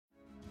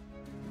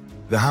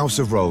The House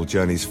of Roll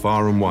journeys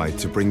far and wide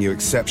to bring you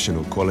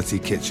exceptional quality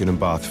kitchen and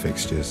bath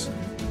fixtures.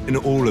 In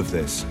all of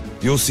this,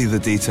 you'll see the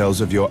details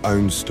of your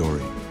own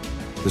story.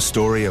 The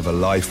story of a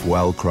life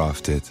well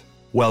crafted.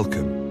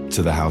 Welcome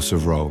to the House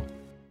of Roll.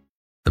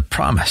 The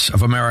promise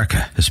of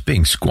America is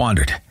being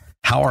squandered.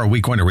 How are we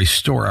going to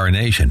restore our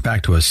nation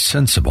back to a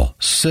sensible,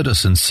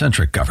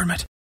 citizen-centric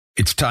government?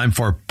 It's time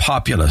for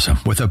populism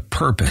with a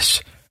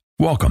purpose.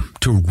 Welcome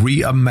to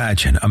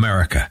Reimagine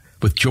America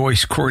with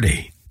Joyce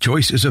Cordy.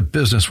 Joyce is a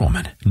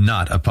businesswoman,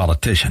 not a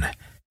politician,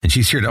 and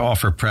she's here to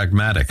offer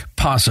pragmatic,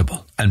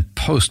 possible, and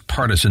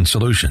post-partisan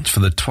solutions for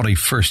the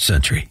 21st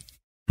century.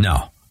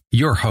 Now,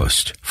 your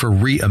host for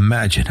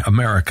Reimagine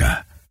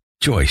America,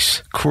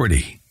 Joyce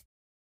Cordy.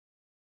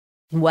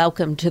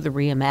 Welcome to the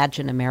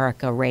Reimagine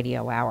America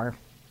Radio Hour.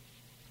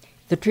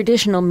 The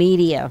traditional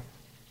media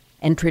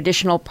and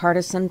traditional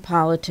partisan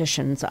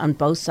politicians on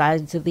both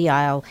sides of the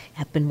aisle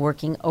have been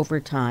working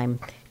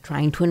overtime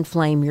trying to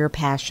inflame your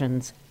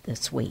passions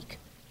this week.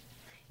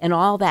 And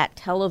all that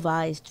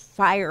televised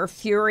fire,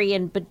 fury,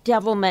 and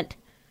bedevilment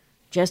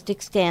just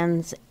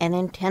extends and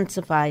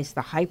intensifies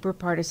the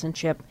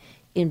hyper-partisanship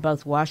in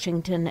both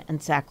Washington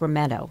and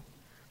Sacramento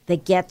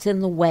that gets in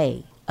the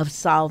way of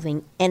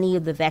solving any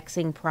of the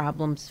vexing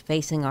problems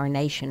facing our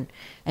nation,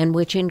 and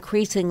which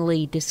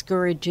increasingly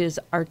discourages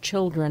our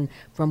children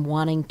from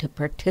wanting to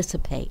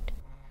participate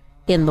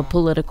in the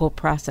political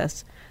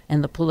process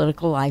and the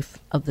political life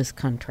of this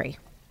country.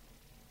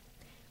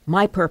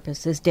 My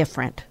purpose is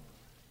different.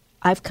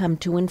 I've come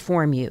to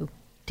inform you,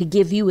 to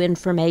give you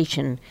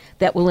information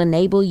that will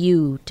enable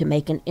you to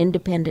make an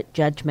independent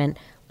judgment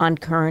on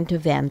current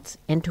events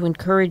and to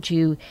encourage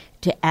you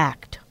to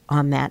act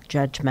on that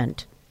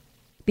judgment.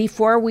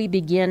 Before we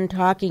begin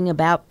talking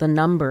about the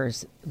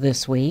numbers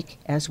this week,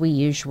 as we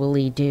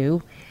usually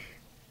do,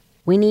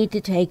 we need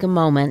to take a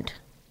moment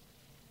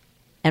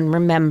and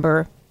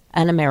remember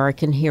an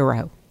American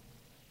hero.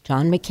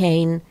 John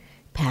McCain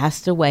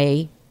passed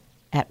away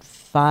at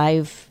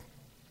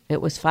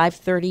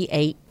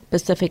 5:38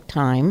 Pacific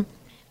time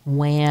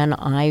when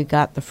I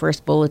got the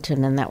first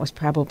bulletin, and that was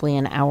probably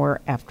an hour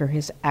after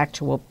his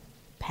actual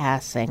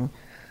passing.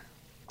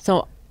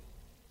 So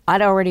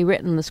I'd already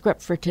written the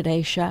script for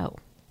today's show.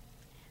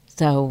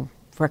 So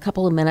for a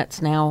couple of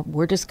minutes now,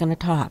 we're just going to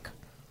talk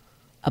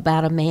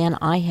about a man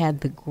I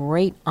had the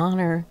great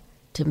honor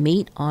to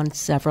meet on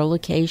several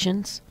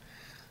occasions.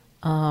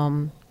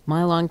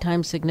 My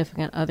longtime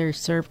significant other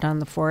served on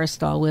the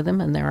Forrestal with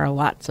him, and there are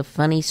lots of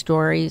funny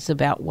stories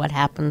about what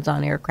happens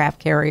on aircraft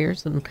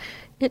carriers, and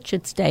it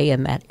should stay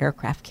in that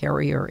aircraft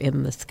carrier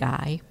in the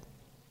sky.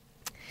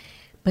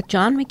 But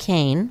John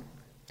McCain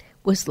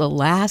was the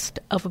last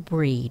of a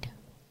breed.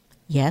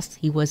 Yes,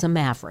 he was a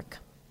maverick.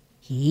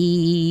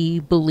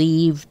 He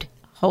believed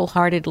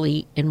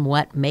wholeheartedly in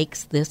what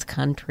makes this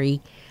country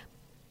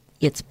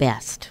its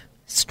best,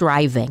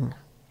 striving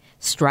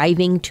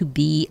to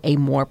be a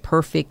more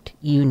perfect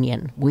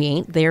union. We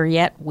ain't there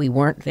yet. We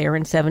weren't there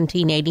in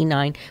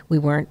 1789. We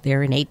weren't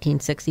there in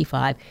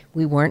 1865.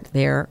 We weren't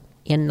there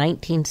in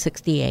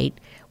 1968.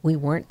 We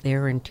weren't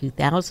there in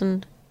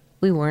 2000.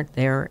 We aren't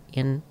there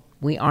in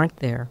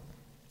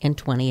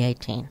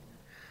 2018.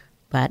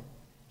 But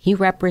he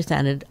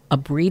represented a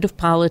breed of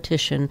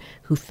politician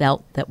who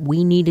felt that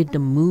we needed to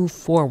move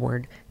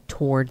forward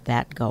toward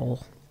that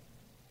goal.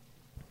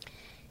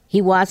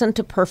 He wasn't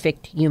a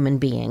perfect human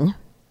being,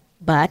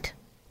 but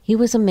he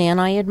was a man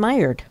I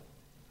admired.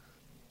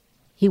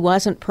 He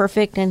wasn't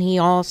perfect, and he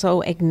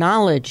also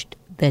acknowledged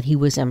that he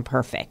was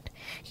imperfect.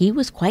 He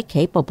was quite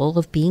capable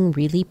of being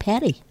really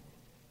petty.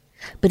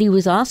 But he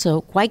was also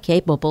quite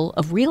capable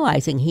of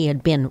realizing he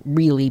had been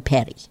really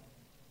petty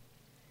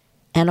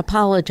and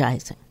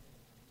apologizing.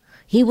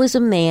 He was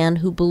a man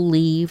who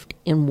believed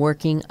in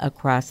working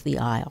across the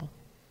aisle.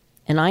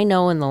 And I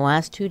know in the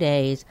last 2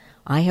 days,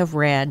 I have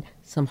read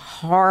some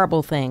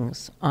horrible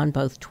things on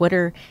both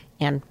Twitter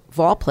and, of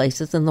all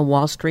places, in the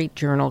Wall Street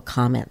Journal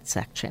comment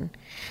section.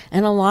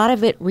 And a lot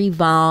of it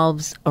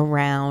revolves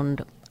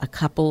around a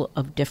couple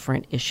of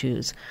different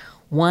issues.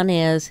 One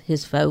is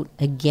his vote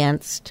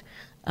against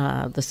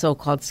the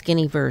so-called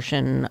skinny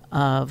version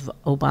of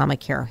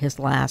Obamacare,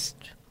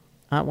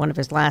 one of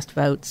his last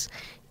votes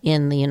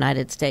in the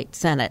United States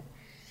Senate.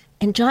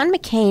 And John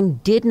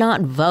McCain did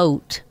not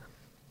vote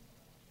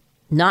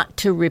not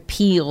to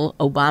repeal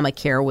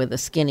Obamacare with a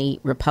skinny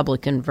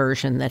Republican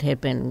version that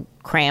had been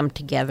crammed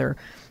together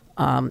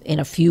in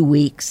a few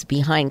weeks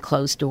behind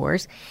closed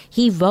doors.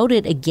 He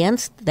voted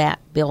against that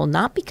bill,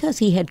 not because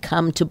he had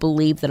come to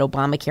believe that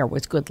Obamacare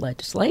was good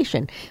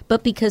legislation,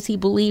 but because he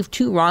believed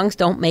two wrongs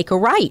don't make a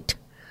right.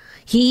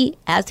 He,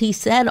 as he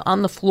said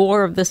on the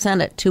floor of the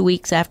Senate 2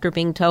 weeks after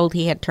being told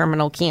he had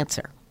terminal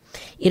cancer,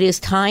 it is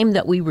time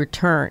that we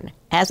return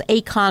as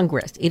a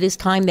Congress. It is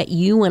time that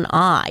you and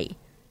I,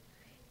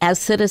 as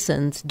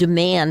citizens,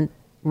 demand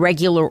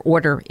regular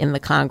order in the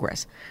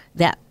Congress,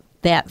 that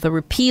the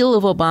repeal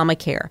of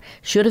Obamacare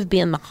should have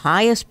been the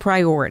highest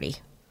priority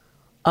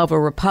of a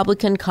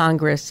Republican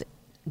Congress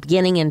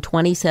beginning in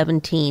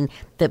 2017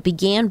 that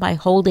began by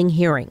holding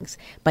hearings,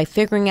 by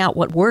figuring out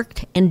what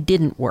worked and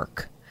didn't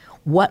work,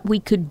 what we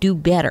could do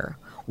better,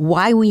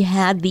 why we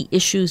had the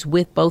issues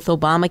with both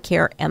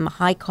Obamacare and the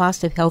high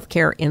cost of health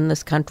care in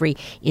this country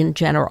in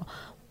general.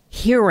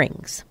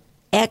 Hearings,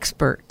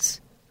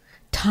 experts,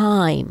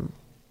 time.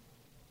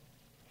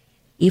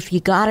 If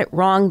you got it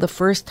wrong the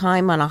first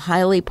time on a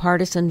highly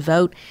partisan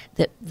vote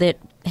that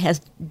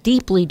has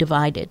deeply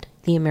divided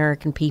the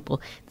American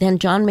people, then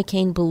John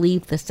McCain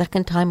believed the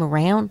second time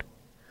around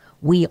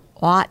we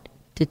ought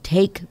to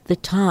take the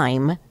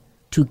time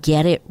to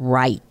get it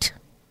right.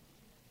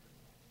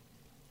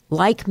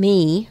 Like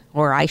me,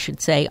 or I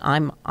should say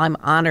I'm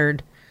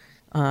honored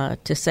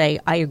to say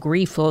I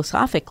agree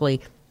philosophically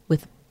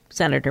with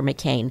Senator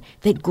McCain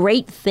that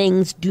great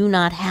things do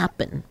not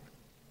happen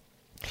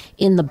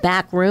in the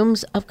back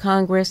rooms of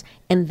Congress,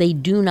 and they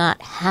do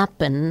not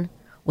happen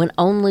when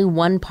only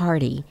one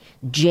party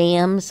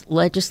jams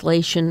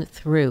legislation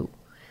through.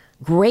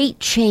 Great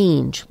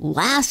change,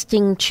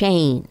 lasting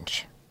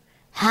change,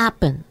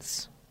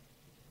 happens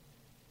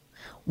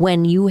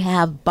when you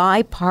have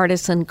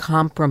bipartisan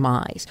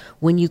compromise,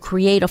 when you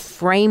create a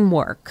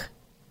framework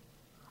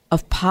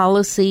of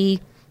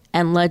policy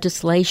and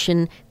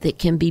legislation that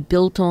can be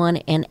built on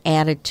and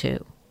added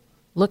to.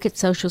 Look at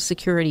Social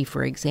Security,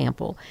 for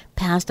example,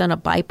 passed on a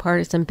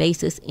bipartisan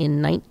basis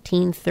in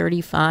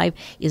 1935,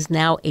 is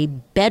now a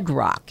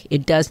bedrock.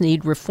 It does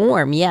need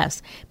reform,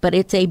 yes, but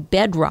it's a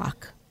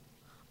bedrock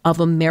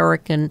of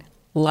American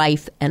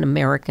life and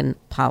American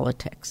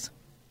politics.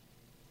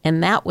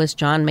 And that was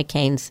John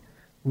McCain's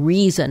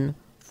reason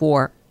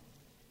for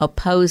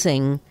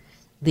opposing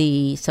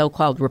the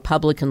so-called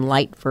Republican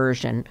light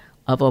version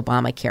of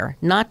Obamacare,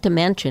 not to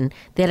mention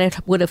that it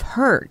would have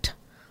hurt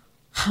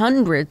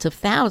hundreds of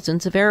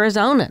thousands of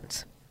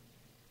Arizonans.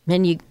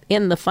 And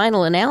in the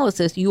final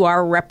analysis, you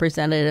are a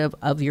representative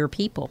of your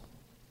people.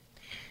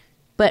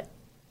 But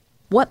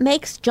what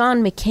makes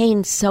John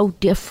McCain so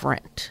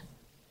different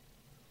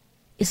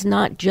is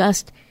not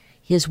just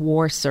his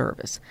war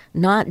service,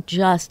 not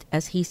just,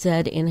 as he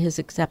said in his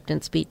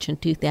acceptance speech in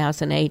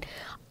 2008,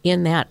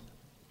 in that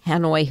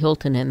Hanoi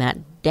Hilton, in that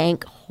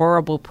dank,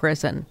 horrible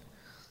prison,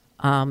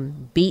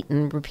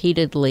 beaten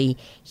repeatedly,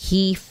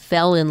 he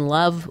fell in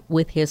love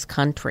with his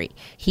country.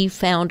 He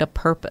found a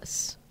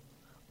purpose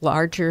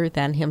larger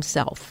than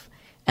himself.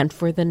 And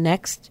for the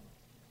next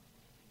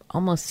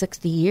almost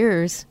 60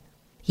 years,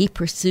 he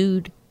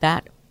pursued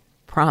that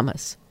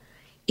promise.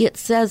 It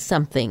says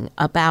something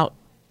about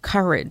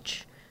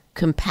courage,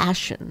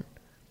 compassion,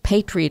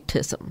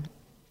 patriotism,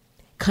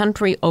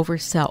 country over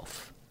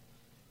self,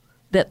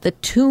 that the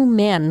two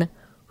men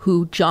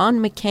who John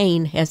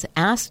McCain has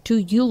asked to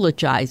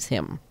eulogize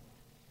him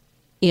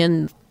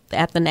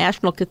at the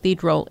National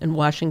Cathedral in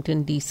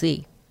Washington,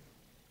 D.C.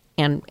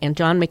 And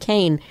John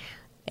McCain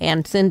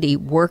and Cindy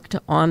worked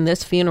on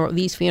these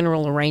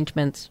funeral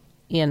arrangements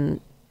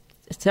in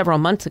several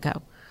months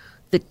ago.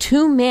 The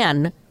two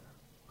men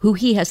who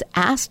he has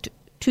asked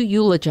to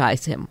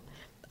eulogize him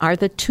are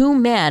the two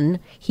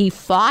men he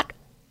fought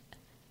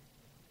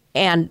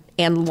and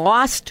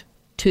lost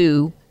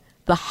to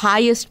the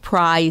highest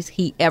prize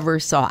he ever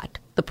sought,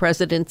 the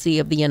presidency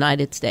of the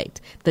United States.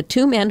 The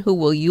two men who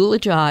will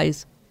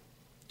eulogize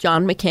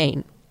John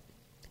McCain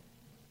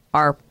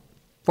are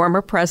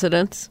former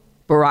presidents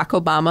Barack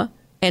Obama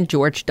and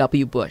George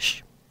W.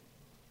 Bush.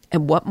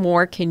 And what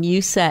more can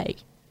you say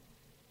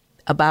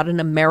about an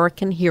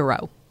American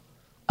hero,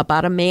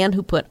 about a man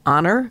who put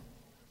honor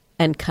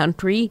and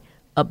country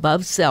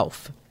above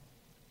self?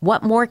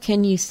 What more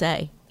can you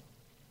say?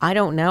 I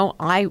don't know.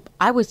 I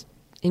was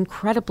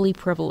incredibly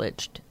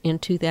privileged in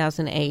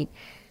 2008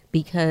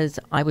 because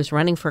I was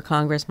running for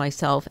Congress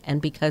myself and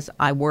because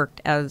I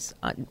worked as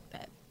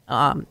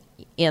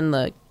in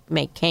the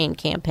McCain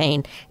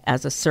campaign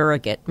as a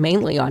surrogate,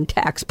 mainly on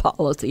tax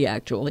policy,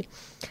 actually.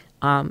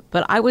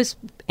 But I was,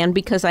 and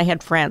because I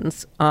had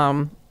friends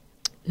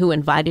who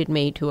invited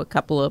me to a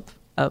couple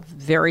of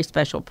very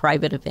special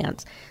private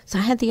events. So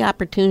I had the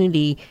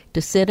opportunity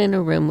to sit in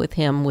a room with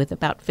him with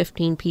about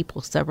 15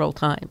 people several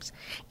times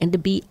and to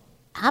be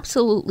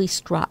absolutely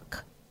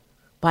struck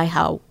by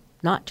how,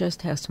 not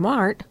just how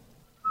smart,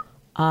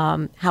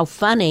 how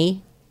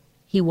funny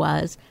he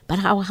was, but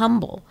how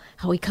humble,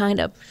 how he kind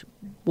of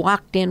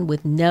walked in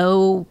with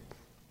no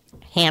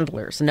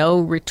handlers,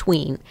 no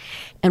retween.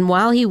 And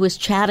while he was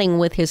chatting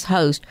with his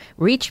host,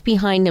 reached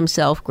behind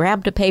himself,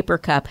 grabbed a paper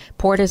cup,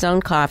 poured his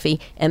own coffee,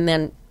 and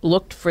then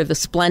looked for the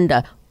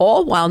Splenda,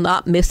 all while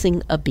not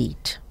missing a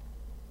beat.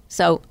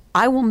 So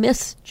I will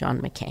miss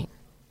John McCain.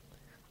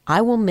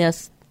 I will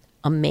miss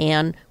a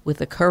man with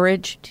the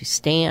courage to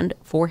stand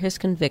for his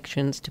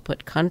convictions, to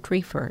put country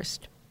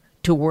first,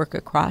 to work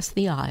across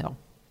the aisle,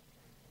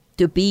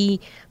 to be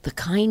the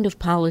kind of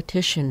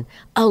politician,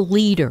 a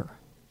leader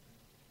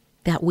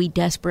that we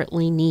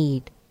desperately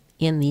need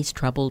in these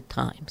troubled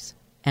times.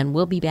 And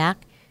we'll be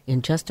back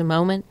in just a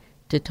moment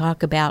to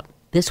talk about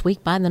This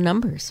Week by the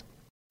Numbers.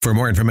 For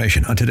more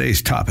information on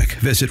today's topic,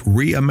 visit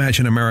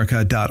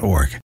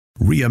reimagineamerica.org.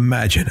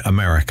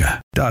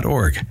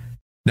 reimagineamerica.org.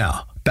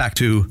 Now, back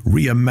to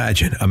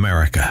Reimagine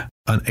America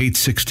on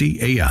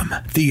 860 AM.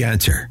 The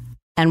Answer.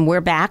 And we're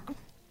back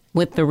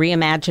with the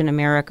Reimagine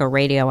America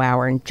radio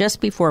hour. And just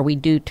before we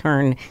do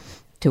turn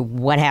to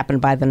what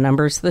happened by the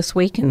numbers this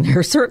week, and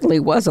there certainly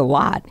was a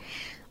lot,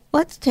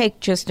 let's take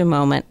just a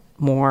moment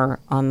more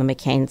on the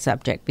McCain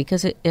subject,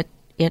 because it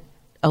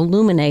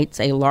illuminates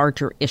a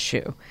larger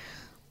issue.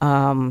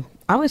 I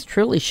was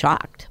truly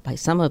shocked by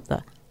some of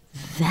the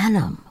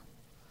venom,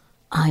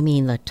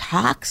 the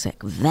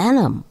toxic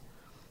venom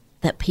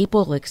that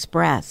people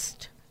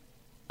expressed,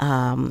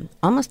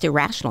 almost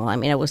irrational.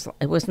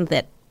 It wasn't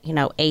that,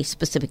 a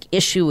specific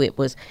issue. It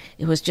was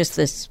just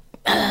this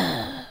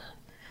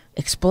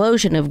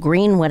explosion of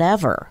green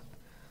whatever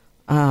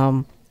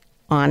on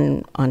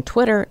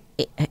Twitter,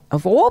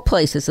 of all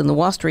places, in the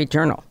Wall Street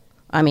Journal.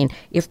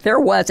 If there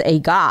was a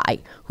guy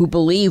who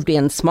believed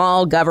in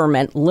small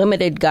government,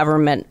 limited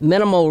government,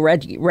 minimal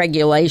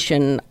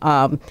regulation,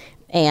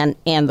 and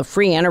the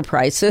free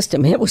enterprise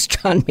system, it was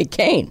John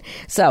McCain.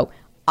 So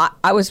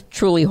I was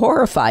truly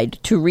horrified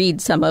to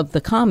read some of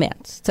the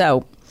comments.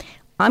 So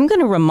I'm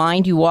going to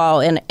remind you all,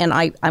 and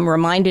I'm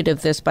reminded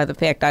of this by the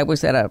fact I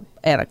was at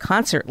a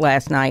concert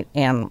last night,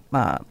 and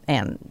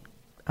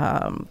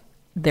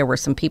there were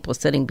some people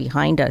sitting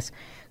behind us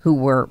who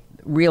were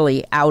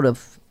really out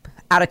of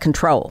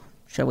control,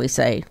 shall we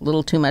say, a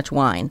little too much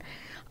wine,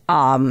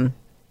 and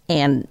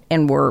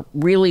were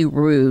really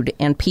rude.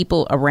 And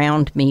people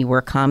around me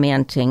were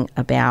commenting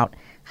about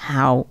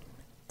how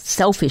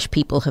selfish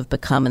people have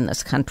become in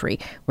this country,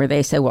 where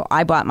they say, well,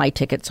 I bought my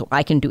ticket so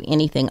I can do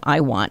anything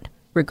I want,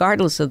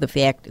 regardless of the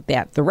fact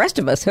that the rest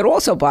of us had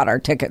also bought our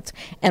tickets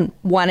and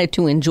wanted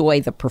to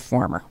enjoy the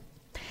performer.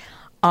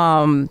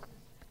 And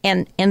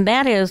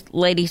that is,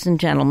 ladies and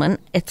gentlemen,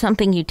 it's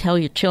something you tell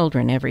your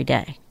children every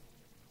day.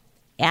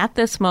 At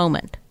this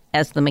moment,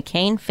 as the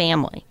McCain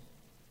family,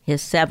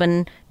 his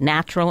 7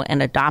 natural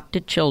and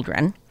adopted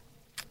children,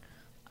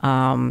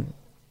 and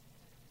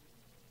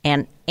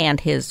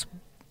his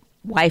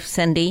wife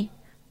Cindy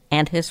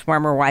and his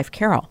former wife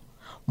Carol,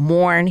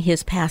 mourn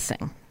his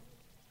passing,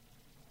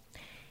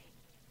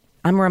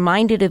 I'm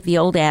reminded of the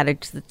old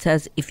adage that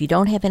says, if you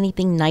don't have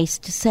anything nice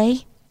to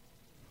say,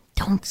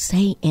 don't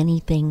say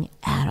anything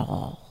at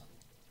all.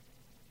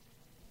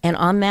 And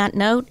on that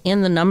note,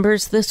 in the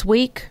numbers this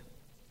week,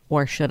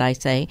 or should I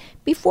say,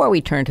 before we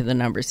turn to the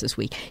numbers this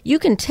week, you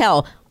can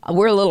tell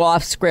we're a little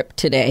off script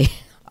today.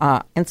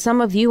 And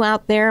some of you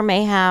out there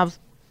may have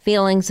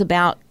feelings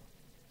about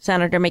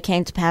Senator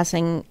McCain's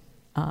passing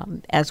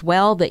as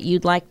well that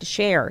you'd like to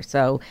share.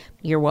 So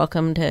you're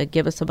welcome to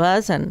give us a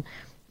buzz and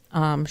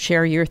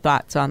share your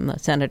thoughts on the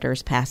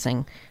senator's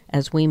passing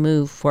as we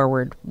move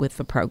forward with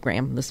the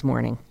program this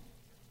morning.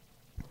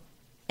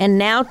 And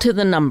now to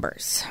the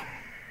numbers.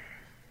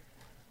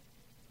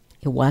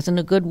 It wasn't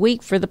a good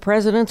week for the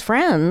president's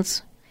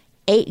friends.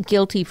 8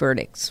 guilty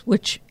verdicts,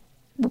 which,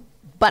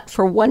 but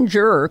for one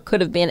juror,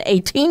 could have been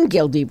 18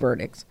 guilty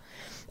verdicts.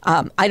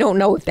 I don't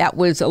know if that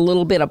was a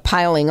little bit of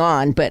piling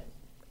on, but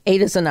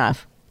 8 is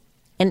enough.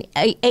 And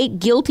 8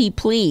 guilty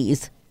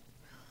pleas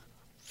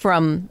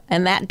and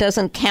that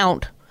doesn't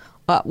count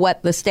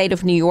what the state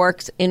of New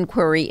York's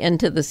inquiry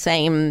into the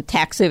same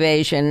tax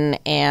evasion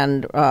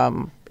and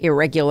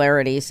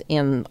irregularities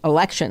in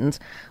elections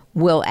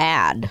will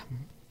add.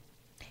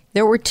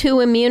 There were 2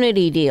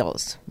 immunity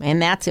deals,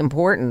 and that's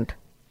important.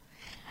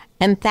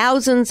 And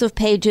thousands of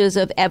pages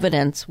of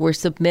evidence were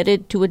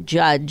submitted to a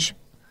judge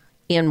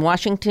in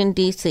Washington,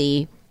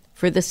 D.C.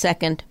 for the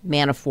second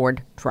Manafort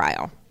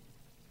trial.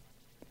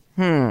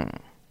 I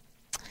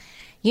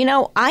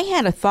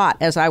had a thought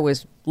as I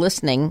was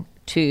listening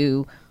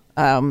to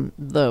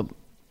the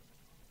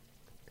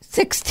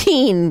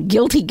 16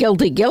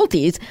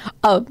 guilties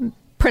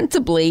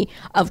principally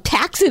of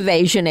tax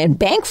evasion and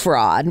bank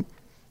fraud.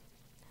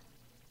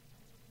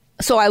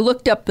 So I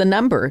looked up the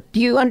number.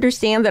 Do you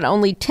understand that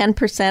only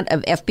 10%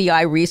 of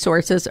FBI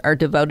resources are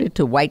devoted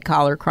to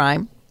white-collar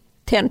crime?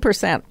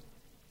 10%.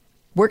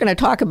 We're going to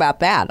talk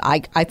about that.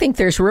 I think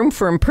there's room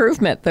for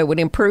improvement that would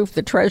improve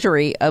the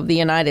Treasury of the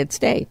United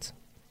States.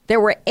 There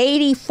were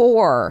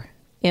 84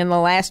 in the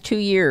last 2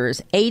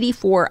 years,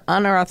 84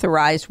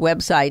 unauthorized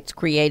websites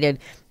created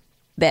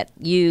that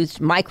used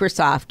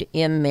Microsoft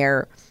in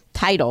their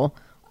title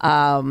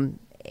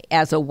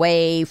as a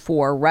way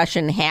for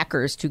Russian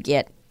hackers to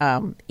get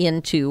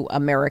into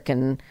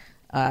American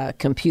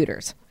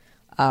computers.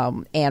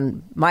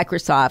 And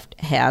Microsoft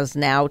has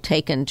now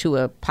taken to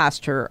a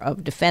posture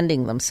of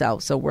defending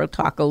themselves. So we'll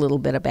talk a little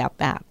bit about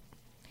that.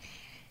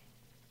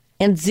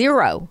 And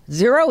zero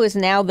is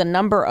now the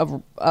number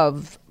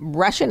of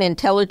Russian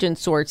intelligence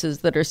sources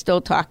that are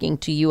still talking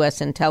to U.S.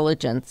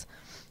 intelligence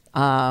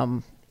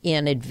in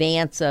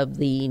advance of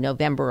the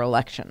November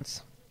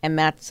elections. And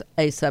that's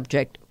a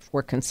subject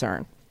for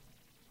concern.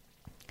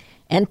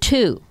 And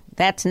 2,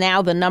 that's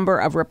now the number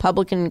of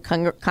Republican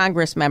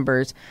Congress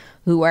members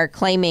who are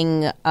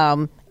claiming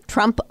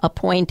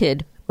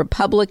Trump-appointed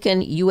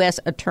Republican U.S.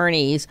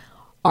 attorneys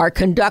are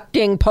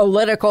conducting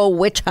political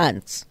witch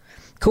hunts.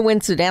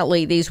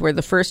 Coincidentally, these were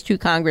the first 2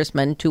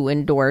 congressmen to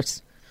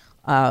endorse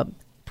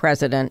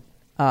President,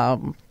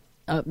 then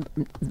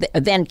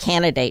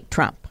candidate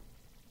Trump.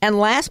 And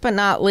last but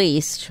not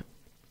least,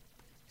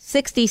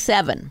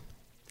 67,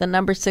 the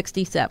number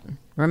 67.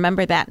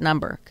 Remember that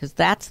number, because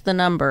that's the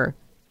number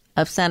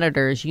of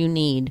senators you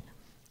need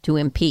to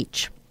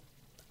impeach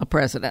a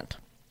president.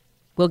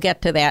 We'll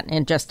get to that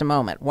in just a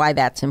moment, why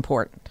that's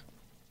important.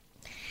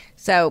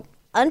 So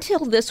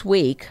until this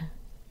week,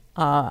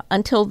 I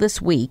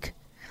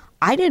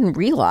didn't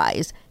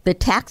realize that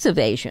tax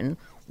evasion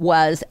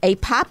was a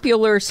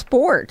popular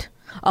sport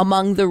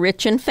among the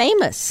rich and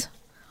famous.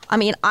 I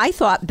mean, I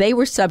thought they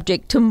were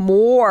subject to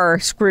more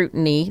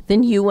scrutiny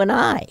than you and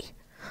I.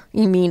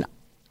 I mean,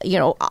 you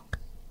know,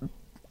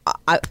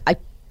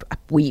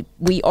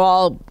 we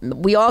all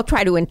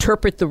try to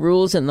interpret the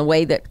rules in the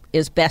way that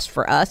is best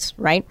for us,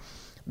 right?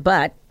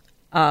 But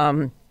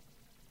I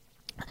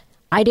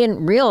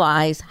didn't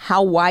realize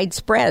how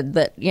widespread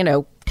that, you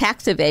know,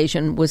 tax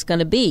evasion was going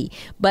to be.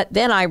 But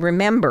then I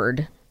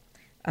remembered,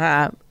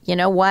 you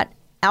know what?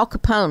 Al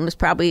Capone was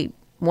probably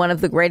one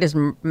of the greatest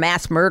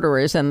mass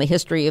murderers in the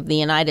history of the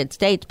United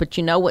States. But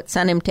you know what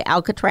sent him to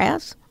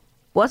Alcatraz?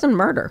 Wasn't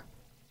murder.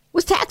 It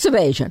was tax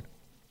evasion.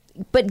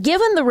 But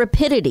given the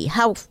rapidity,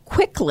 how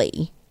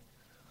quickly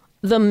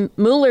the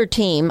Mueller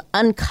team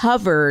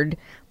uncovered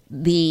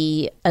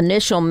the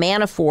initial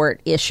Manafort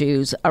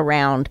issues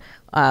around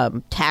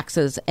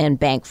taxes and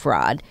bank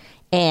fraud,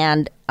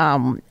 and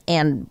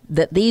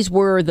that these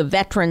were the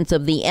veterans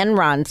of the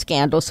Enron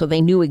scandal, so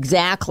they knew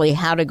exactly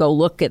how to go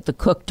look at the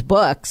cooked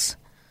books.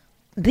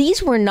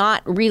 These were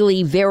not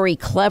really very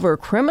clever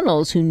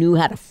criminals who knew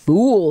how to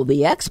fool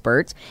the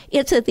experts.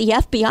 It's that the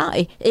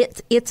FBI,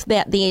 it's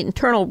that the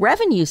Internal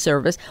Revenue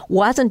Service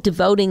wasn't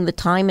devoting the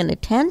time and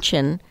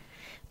attention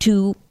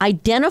to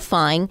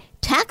identifying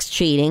tax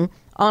cheating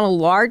on a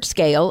large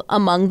scale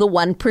among the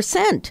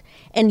 1%.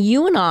 And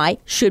you and I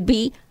should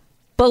be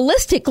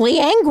ballistically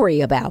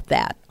angry about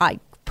that. I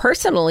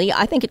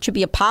think it should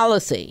be a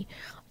policy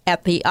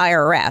at the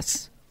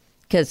IRS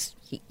because,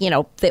 you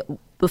know,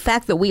 the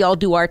fact that we all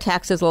do our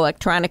taxes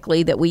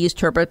electronically, that we use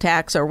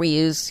TurboTax or we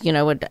use, you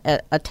know,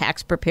 a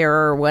tax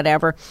preparer or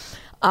whatever,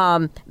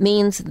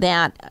 means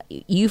that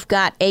you've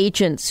got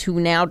agents who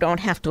now don't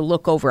have to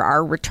look over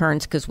our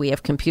returns because we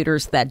have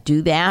computers that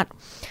do that.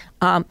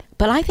 But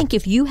I think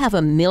if you have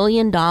 $1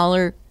 million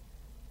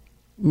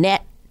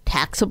net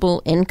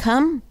taxable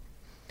income,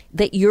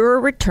 that your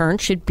return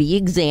should be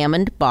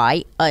examined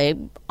by a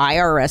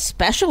IRS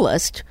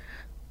specialist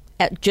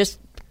at just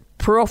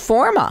pro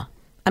forma.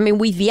 I mean,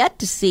 we've yet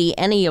to see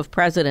any of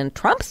President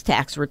Trump's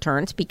tax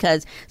returns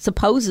because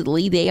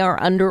supposedly they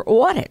are under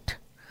audit.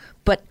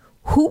 But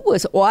who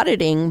was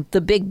auditing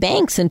the big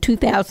banks in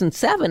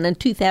 2007 and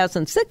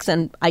 2006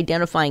 and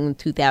identifying in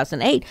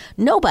 2008?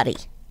 Nobody.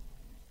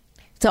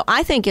 So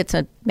I think it's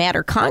a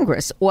matter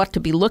Congress ought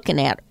to be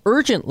looking at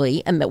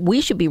urgently, and that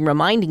we should be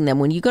reminding them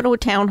when you go to a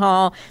town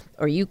hall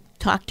or you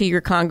talk to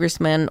your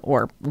congressman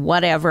or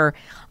whatever,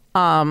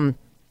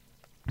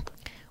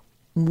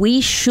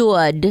 we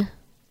should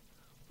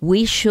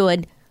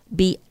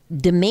be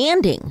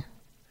demanding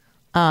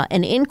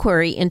an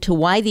inquiry into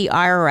why the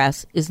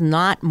IRS is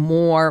not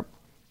more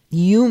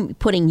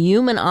putting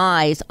human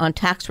eyes on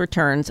tax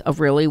returns of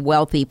really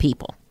wealthy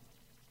people.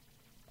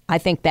 I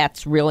think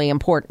that's really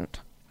important.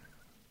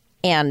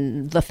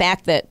 And the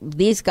fact that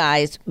these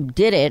guys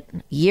did it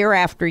year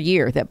after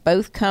year, that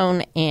both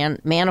Cohn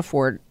and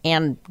Manafort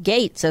and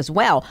Gates as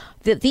well,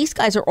 that these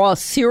guys are all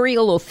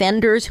serial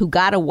offenders who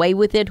got away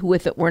with it, who,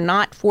 if it were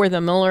not for the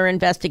Mueller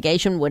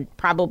investigation, would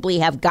probably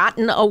have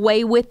gotten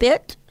away with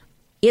it.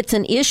 It's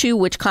an issue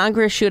which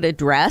Congress should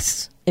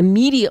address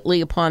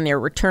immediately upon their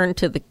return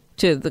to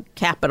the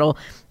Capitol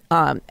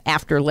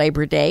after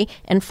Labor Day,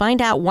 and find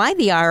out why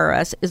the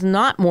IRS is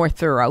not more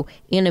thorough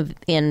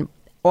in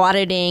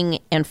auditing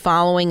and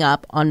following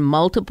up on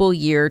multiple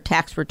year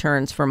tax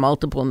returns for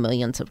multiple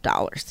millions of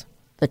dollars.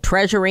 The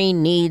Treasury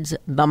needs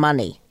the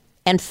money.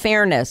 And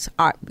fairness,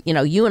 you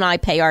know, you and I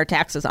pay our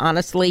taxes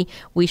honestly.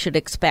 We should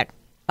expect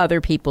other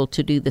people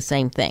to do the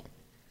same thing.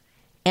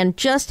 And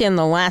just in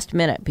the last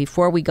minute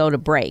before we go to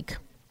break,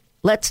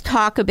 let's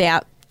talk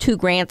about 2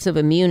 grants of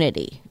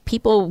immunity.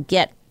 People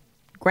get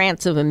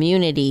grants of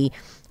immunity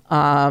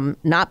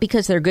not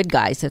because they're good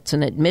guys. It's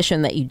an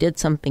admission that you did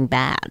something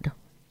bad.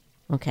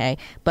 Okay,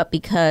 but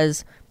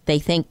because they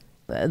think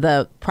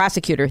the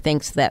prosecutor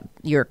thinks that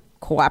your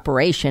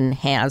cooperation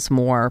has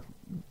more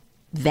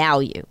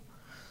value.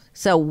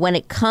 So when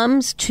it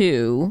comes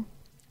to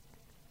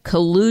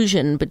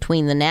collusion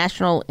between the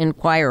National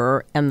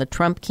Enquirer and the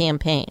Trump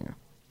campaign,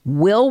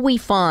 will we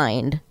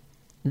find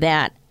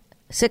that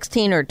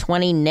 16 or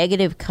 20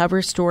 negative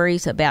cover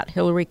stories about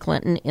Hillary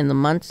Clinton in the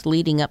months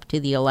leading up to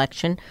the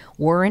election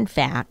were in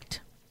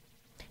fact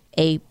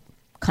a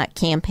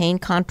campaign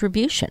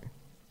contribution?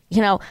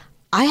 You know,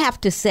 I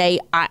have to say,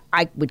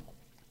 I would,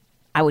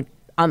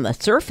 on the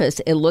surface,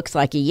 it looks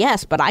like a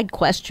yes, but I'd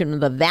question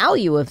the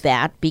value of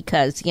that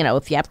because, you know,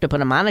 if you have to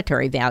put a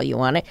monetary value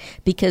on it,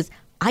 because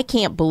I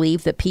can't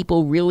believe that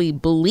people really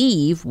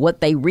believe what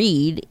they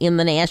read in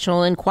the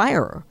National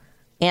Enquirer.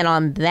 And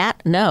on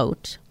that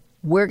note,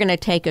 we're going to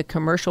take a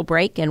commercial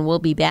break, and we'll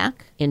be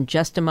back in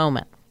just a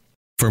moment.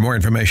 For more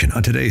information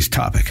on today's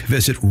topic,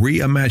 visit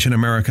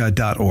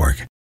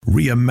reimagineamerica.org.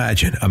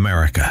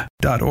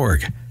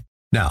 reimagineamerica.org.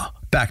 Now,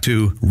 back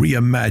to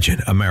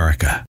Reimagine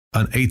America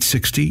on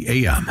 860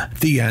 AM.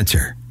 The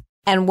Answer.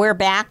 And we're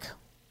back.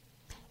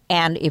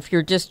 And if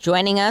you're just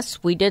joining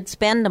us, we did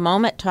spend a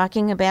moment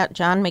talking about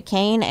John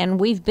McCain, and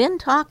we've been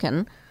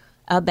talking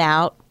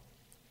about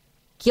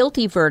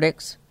guilty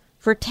verdicts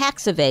for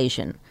tax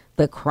evasion,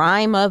 the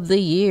crime of the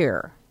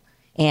year.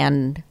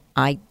 And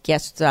I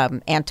guess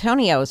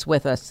Antonio is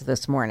with us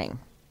this morning.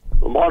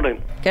 Good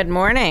morning. Good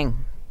morning.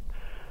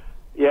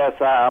 Yes,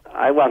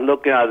 I was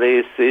looking at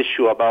this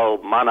issue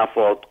about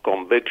Manafort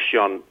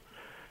conviction,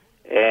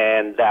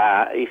 and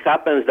it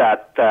happens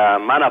that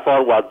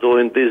Manafort was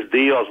doing these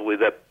deals with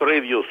the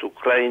previous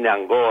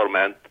Ukrainian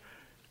government,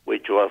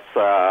 which was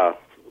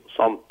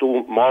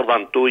more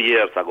than 2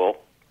 years ago,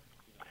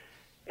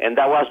 and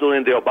that was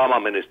during the Obama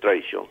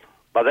administration.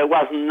 But there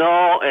was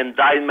no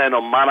indictment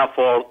of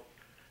Manafort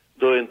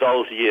during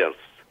those years.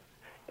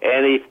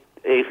 And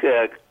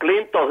if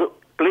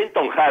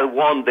Clinton had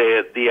won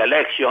the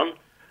election,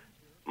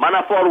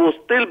 Manafort would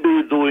still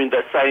be doing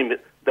the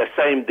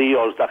same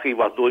deals that he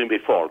was doing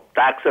before,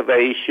 tax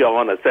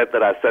evasion, et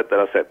cetera, et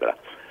cetera, et cetera.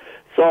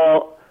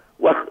 So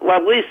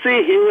what we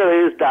see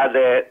here is that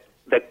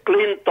the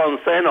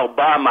Clintons and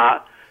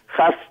Obama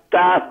has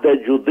staffed the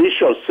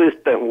judicial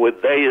system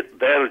with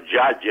their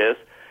judges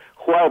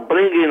who are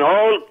bringing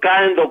all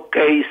kinds of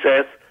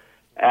cases,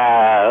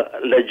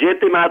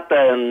 legitimate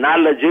and not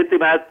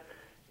legitimate,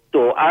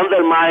 to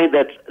undermine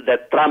the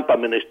Trump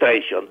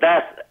administration.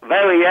 That's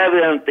very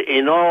evident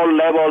in all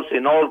levels,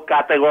 in all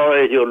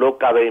categories. You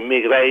look at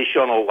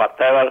immigration or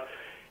whatever,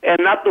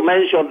 and not to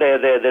mention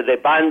the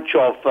bunch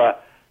of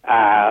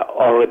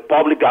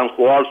Republicans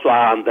who also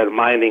are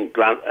undermining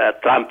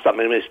Trump's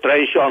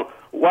administration.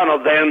 One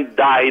of them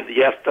died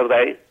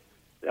yesterday.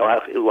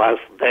 It was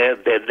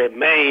the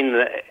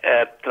main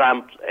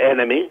Trump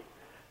enemy.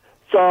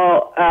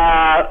 So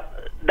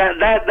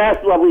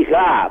that's what we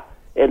have.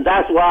 And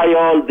that's why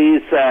all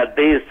this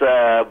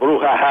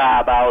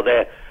brouhaha about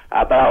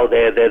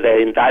the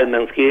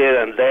indictments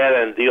here and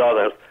there and the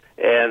others.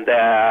 And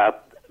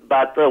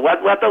but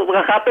what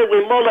happened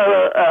with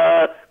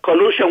Mueller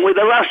collusion with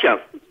the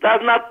Russians?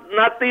 That's not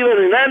even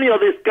in any of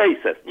these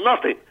cases.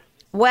 Nothing.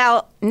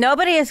 Well,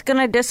 nobody is going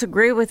to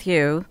disagree with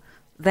you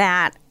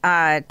that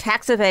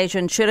tax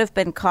evasion should have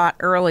been caught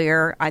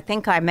earlier. I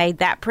think I made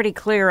that pretty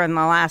clear in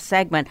the last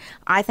segment.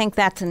 I think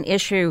that's an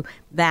issue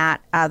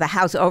that the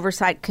House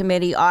Oversight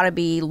Committee ought to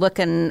be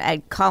looking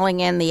at,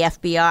 calling in the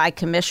FBI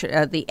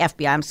commissioner, the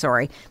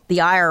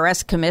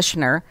IRS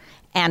commissioner,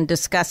 and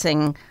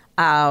discussing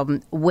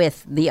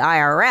with the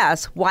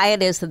IRS why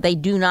it is that they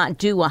do not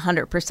do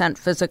 100%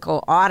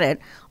 physical audit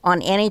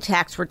on any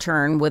tax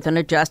return with an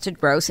adjusted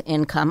gross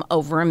income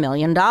over $1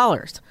 million.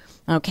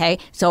 Okay,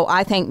 so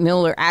I think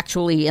Mueller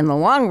actually, in the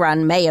long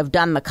run, may have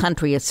done the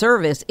country a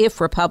service if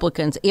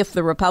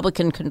the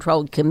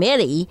Republican-controlled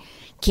committee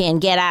can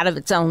get out of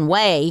its own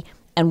way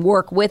and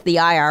work with the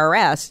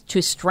IRS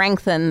to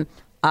strengthen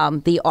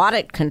the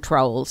audit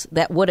controls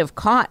that would have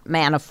caught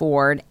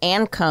Manafort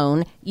and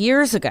Cohn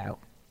years ago.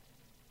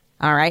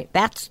 All right,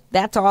 that's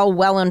all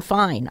well and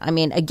fine. I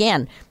mean,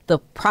 again, the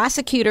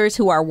prosecutors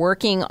who are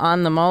working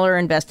on the Mueller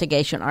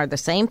investigation are the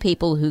same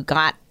people who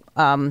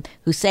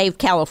saved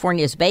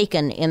California's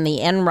bacon in the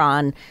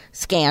Enron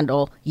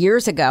scandal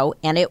years ago,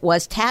 and it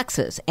was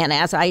taxes. And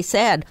as I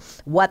said,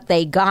 what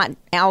they got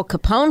Al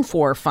Capone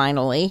for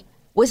finally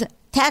was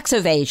tax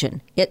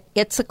evasion.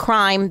 It's a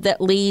crime that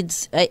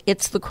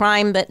it's the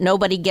crime that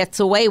nobody gets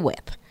away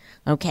with.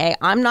 Okay,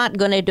 I'm not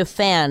going to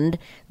defend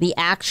the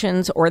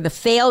actions or the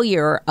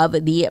failure of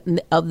the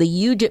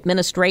huge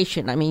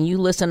administration. I mean, you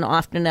listen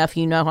often enough,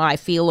 you know how I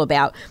feel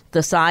about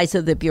the size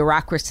of the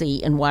bureaucracy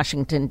in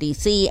Washington,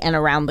 D.C. and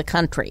around the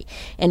country.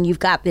 And you've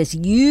got this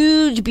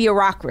huge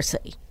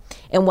bureaucracy.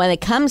 And when it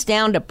comes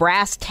down to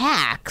brass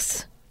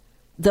tacks,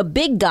 the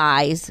big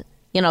guys,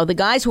 the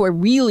guys who are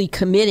really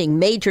committing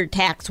major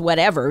tax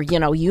whatever,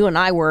 you and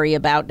I worry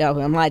about,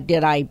 I'm like,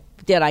 did I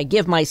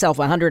give myself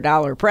a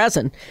 $100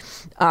 present?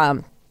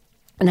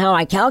 And how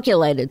I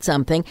calculated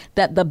something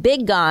that the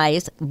big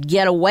guys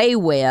get away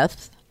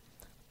with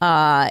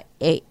a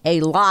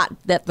lot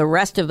that the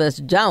rest of us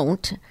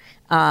don't.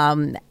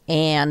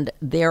 And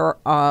there's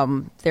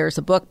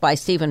a book by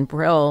Stephen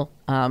Brill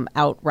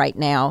out right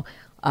now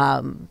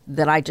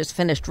that I just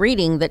finished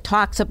reading that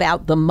talks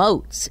about the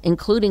moats,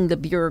 including the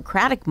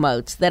bureaucratic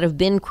moats that have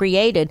been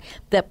created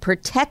that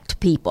protect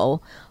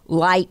people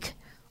like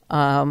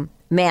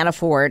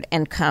Manafort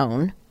and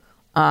Cohn,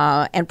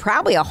 and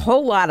probably a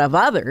whole lot of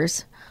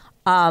others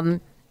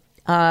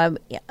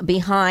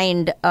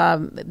behind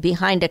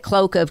a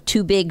cloak of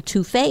too big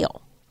to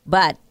fail.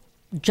 But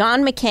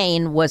John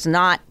McCain was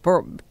not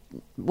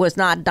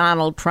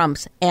Donald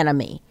Trump's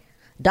enemy.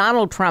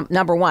 Donald Trump,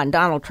 number one,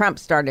 Donald Trump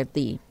started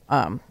the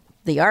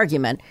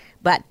argument,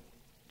 but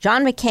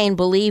John McCain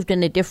believed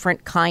in a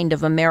different kind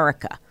of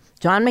America.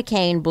 John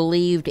McCain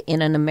believed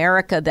in an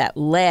America that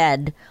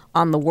led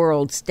on the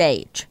world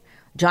stage.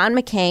 John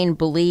McCain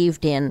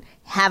believed in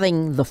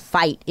having the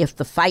fight, if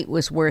the fight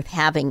was worth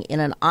having, in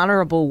an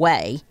honorable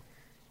way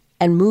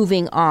and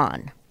moving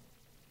on.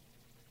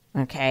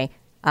 Okay?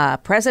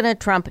 President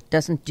Trump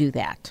doesn't do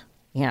that,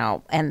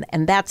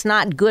 and that's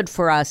not good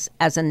for us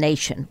as a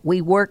nation.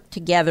 We work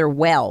together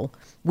well.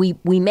 We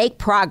make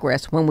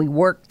progress when we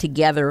work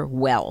together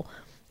well.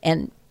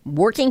 And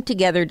working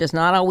together does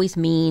not always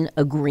mean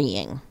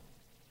agreeing.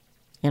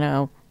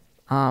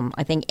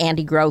 I think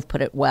Andy Grove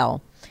put it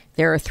well.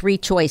 There are three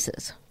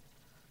choices.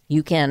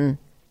 You can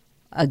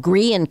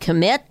agree and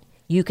commit,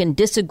 you can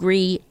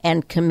disagree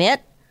and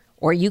commit,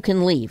 or you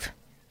can leave.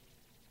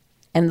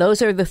 And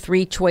those are the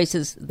three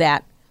choices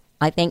that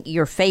I think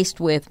you're faced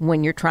with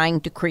when you're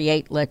trying to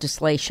create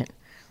legislation.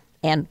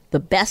 And the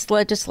best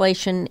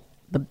legislation,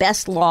 the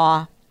best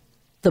law,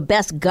 the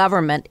best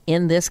government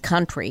in this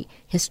country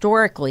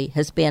historically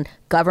has been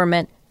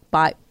government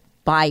by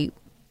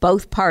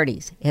both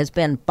parties, has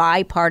been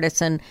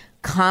bipartisan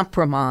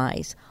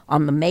compromise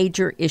on the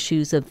major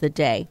issues of the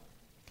day.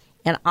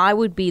 And I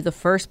would be the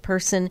first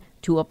person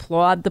to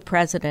applaud the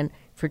president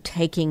for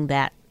taking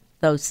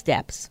those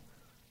steps.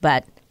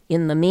 But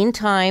in the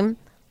meantime,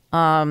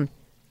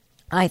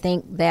 I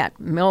think that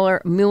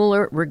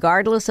Mueller,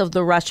 regardless of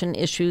the Russian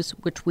issues,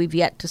 which we've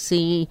yet to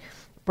see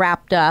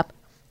wrapped up,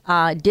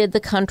 did the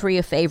country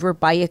a favor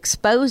by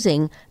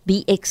exposing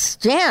the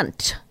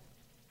extent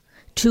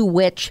to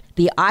which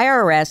the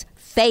IRS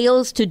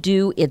fails to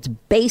do its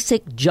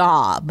basic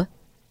job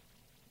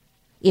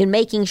in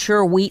making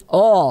sure we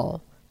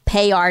all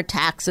pay our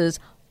taxes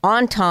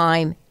on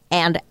time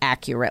and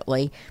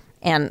accurately.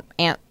 And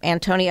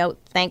Antonio,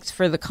 thanks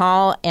for the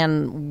call,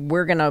 and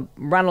we're going to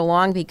run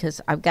along because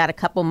I've got a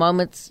couple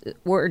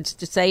words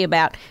to say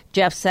about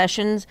Jeff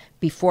Sessions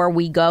before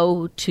we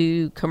go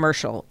to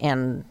commercial,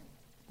 and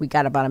we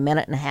got about a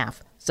minute and a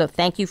half. So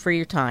thank you for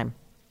your time.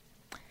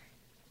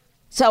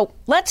 So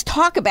let's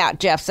talk about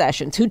Jeff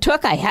Sessions, who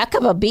took a heck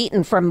of a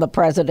beating from the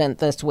president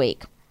this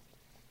week.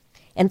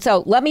 And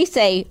so let me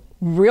say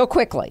real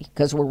quickly,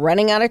 because we're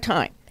running out of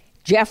time,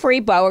 Jeffrey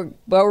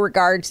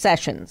Beauregard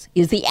Sessions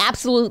is the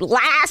absolute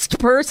last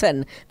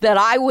person that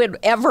I would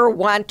ever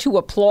want to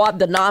applaud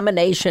the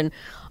nomination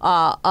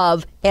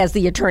of as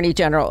the Attorney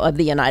General of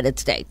the United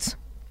States.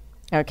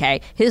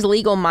 Okay, his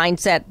legal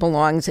mindset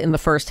belongs in the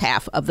first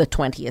half of the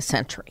 20th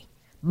century.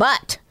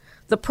 But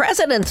the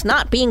president's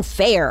not being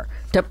fair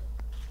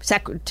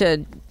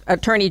to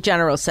Attorney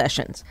General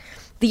Sessions.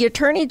 The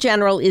Attorney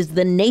General is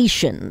the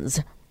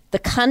nation's, the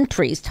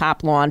country's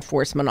top law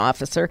enforcement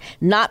officer,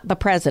 not the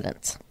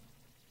president's.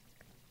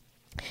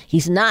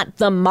 He's not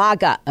the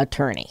MAGA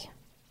attorney.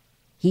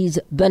 He's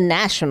the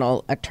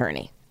national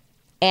attorney.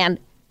 And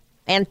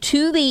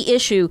to the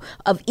issue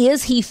of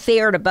is he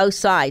fair to both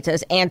sides,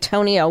 as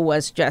Antonio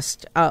was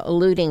just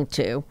alluding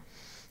to,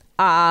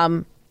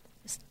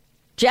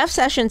 Jeff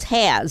Sessions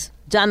has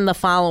done the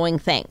following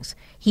things.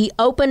 He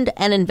opened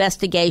an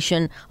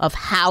investigation of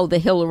how the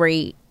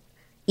Hillary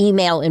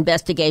email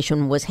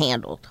investigation was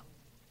handled.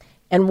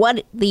 And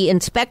what the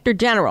Inspector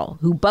General,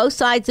 who both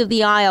sides of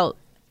the aisle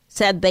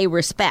said they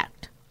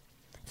respect,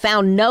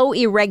 found no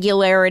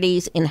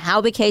irregularities in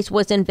how the case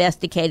was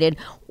investigated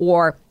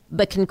or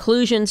the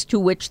conclusions to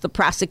which the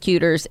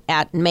prosecutors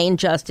at Main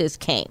Justice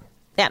came.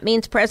 That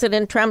means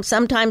President Trump,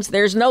 sometimes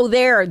there's no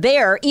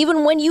there,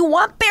 even when you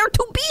want there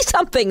to be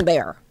something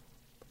there.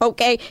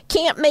 Okay?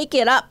 Can't make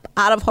it up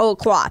out of whole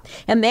cloth.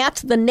 And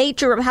that's the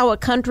nature of how a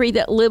country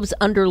that lives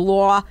under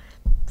law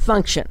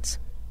functions.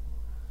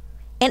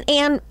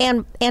 And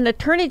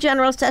Attorney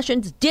General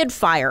Sessions did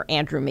fire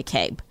Andrew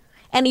McCabe,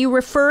 and he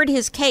referred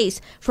his case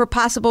for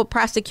possible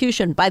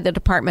prosecution by the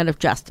Department of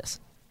Justice.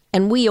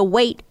 And we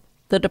await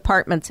the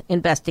department's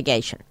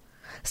investigation.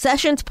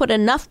 Sessions put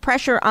enough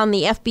pressure on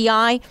the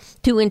FBI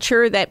to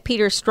ensure that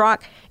Peter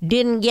Strzok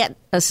didn't get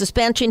a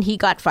suspension. He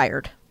got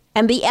fired.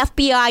 And the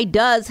FBI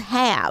does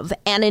have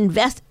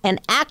an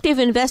active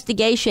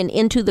investigation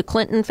into the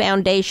Clinton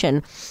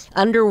Foundation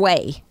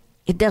underway.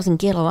 It doesn't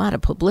get a lot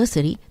of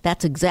publicity.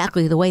 That's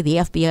exactly the way the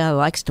FBI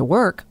likes to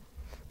work,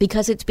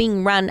 because it's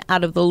being run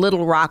out of the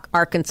Little Rock,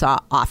 Arkansas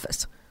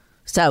office.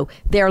 So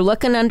they're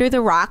looking under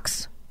the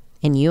rocks,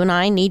 and you and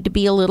I need to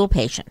be a little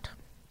patient.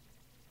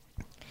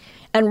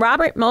 And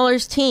Robert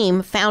Mueller's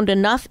team found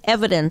enough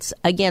evidence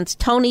against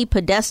Tony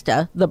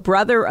Podesta, the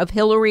brother of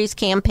Hillary's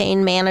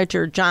campaign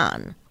manager,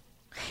 John,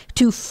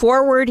 to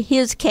forward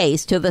his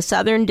case to the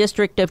Southern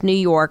District of New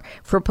York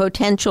for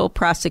potential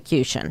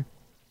prosecution.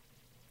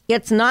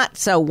 It's not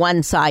so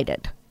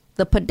one-sided.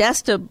 The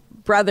Podesta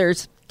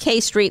brothers' K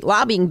Street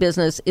lobbying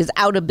business is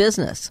out of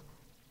business.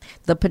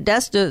 The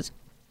Podesta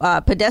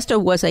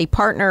was a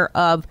partner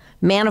of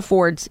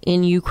Manafort's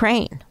in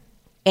Ukraine,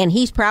 and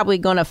he's probably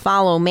going to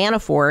follow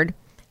Manafort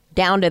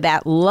down to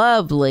that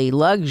lovely,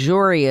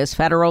 luxurious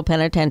federal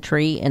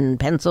penitentiary in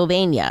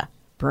Pennsylvania.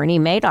 Bernie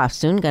Madoff's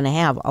soon going to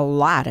have a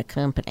lot of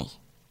company.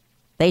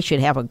 They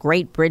should have a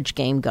great bridge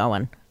game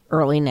going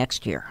early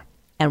next year.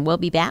 And we'll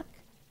be back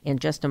in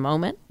just a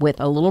moment with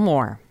a little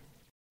more.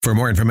 For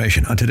more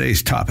information on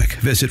today's topic,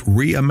 visit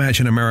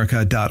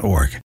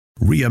reimagineamerica.org.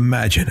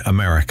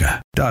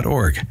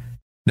 reimagineamerica.org.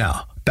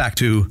 Now, back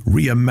to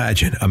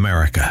Reimagine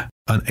America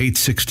on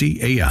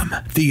 860 AM.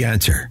 The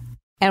Answer.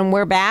 And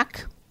we're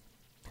back.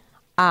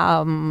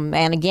 And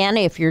again,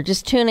 if you're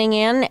just tuning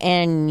in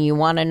and you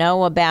want to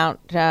know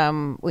about,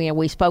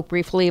 we spoke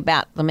briefly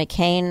about the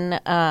McCain,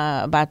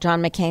 about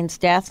John McCain's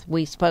death.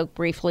 We spoke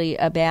briefly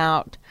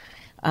about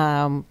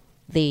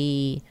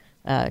the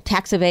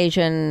tax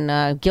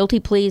evasion guilty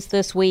pleas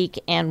this week,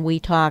 and we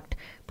talked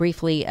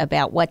briefly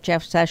about what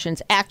Jeff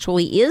Sessions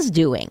actually is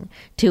doing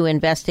to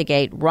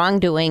investigate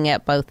wrongdoing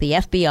at both the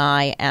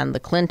FBI and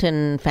the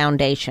Clinton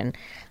Foundation.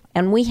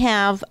 And we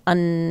have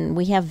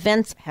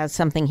Vince has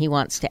something he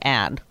wants to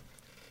add.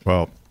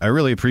 Well, I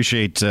really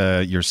appreciate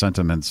your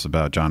sentiments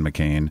about John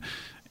McCain,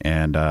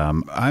 and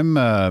I'm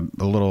a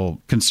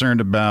little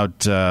concerned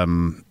about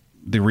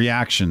the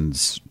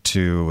reactions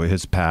to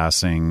his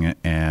passing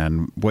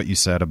and what you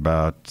said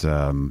about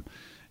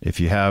if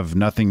you have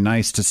nothing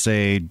nice to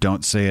say,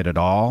 don't say it at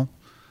all.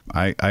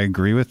 I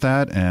agree with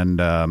that,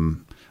 and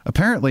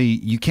apparently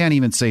you can't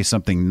even say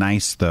something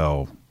nice,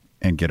 though,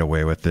 and get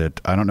away with it.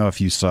 I don't know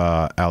if you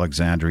saw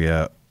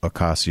Alexandria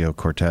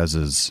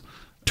Ocasio-Cortez's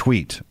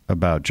tweet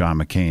about John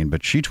McCain,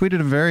 but she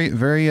tweeted a very,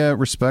 very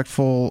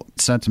respectful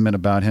sentiment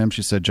about him.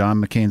 She said, John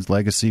McCain's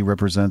legacy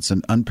represents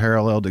an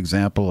unparalleled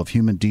example of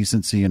human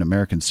decency and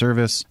American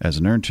service. As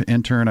an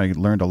intern, I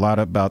learned a lot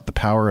about the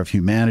power of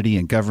humanity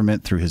and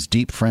government through his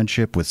deep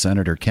friendship with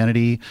Senator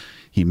Kennedy.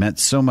 He meant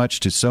so much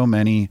to so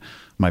many.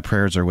 My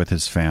prayers are with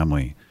his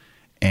family.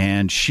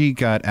 And she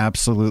got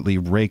absolutely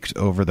raked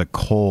over the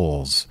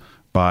coals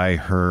by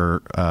her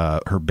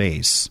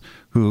base,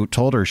 who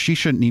told her she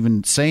shouldn't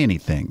even say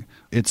anything.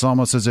 It's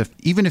almost as if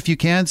even if you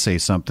can say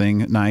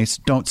something nice,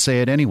 don't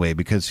say it anyway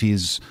because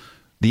he's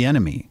the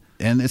enemy.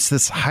 And it's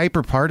this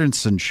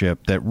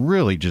hyper-partisanship that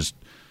really just,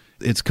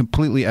 it's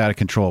completely out of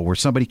control, where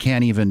somebody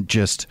can't even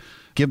just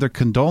give their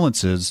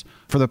condolences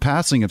for the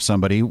passing of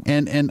somebody.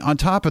 And on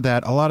top of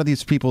that, a lot of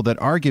these people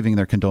that are giving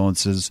their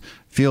condolences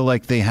feel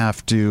like they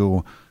have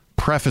to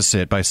preface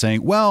it by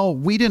saying, well,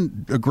 we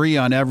didn't agree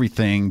on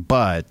everything,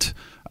 but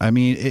I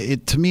mean,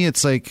 to me,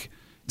 it's like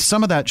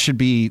some of that should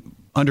be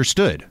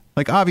understood.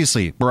 Like,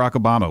 obviously, Barack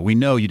Obama, we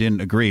know you didn't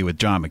agree with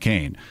John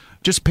McCain.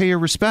 Just pay your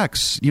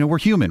respects. You know, we're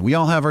human. We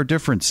all have our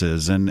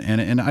differences. And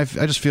I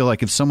just feel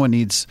like if someone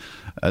needs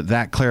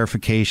that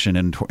clarification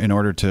in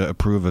order to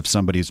approve of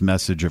somebody's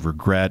message of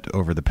regret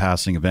over the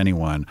passing of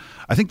anyone,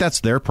 I think that's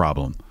their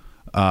problem.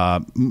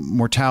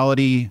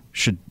 Mortality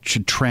should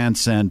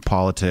transcend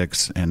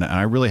politics, and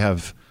I really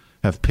have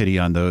pity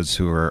on those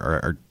who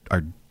are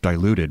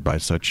diluted by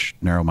such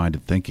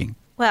narrow-minded thinking.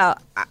 Well,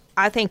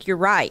 I think you're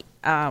right,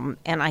 and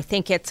I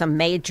think it's a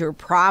major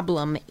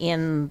problem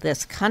in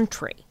this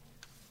country.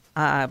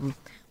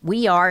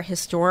 We are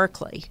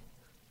historically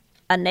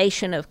a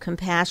nation of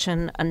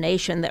compassion, a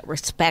nation that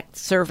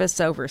respects service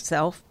over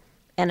self,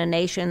 and a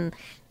nation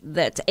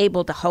that's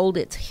able to hold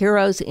its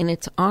heroes in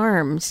its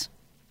arms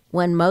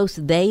when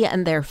most they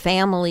and their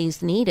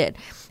families need it.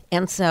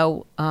 And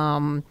so,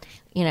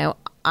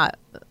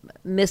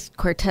 Miss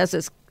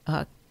Cortez's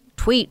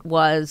tweet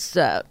was,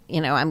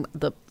 I'm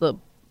the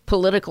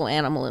political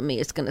animal in me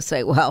is going to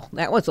say, well,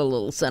 that was a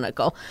little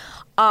cynical,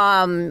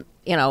 a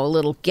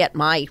little get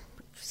my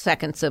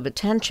seconds of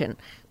attention.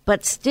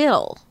 But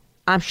still,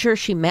 I'm sure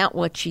she meant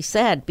what she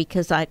said,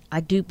 because I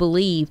do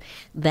believe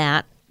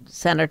that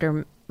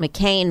Senator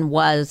McCain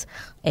was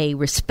a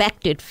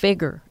respected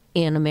figure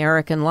in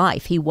American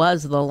life. He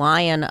was the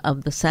lion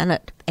of the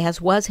Senate,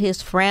 as was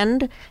his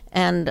friend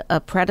and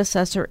a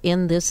predecessor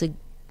in this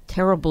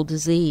terrible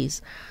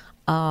disease,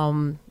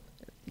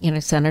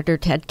 Senator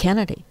Ted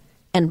Kennedy.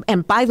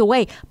 And by the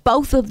way,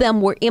 both of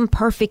them were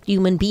imperfect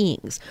human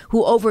beings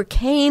who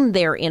overcame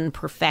their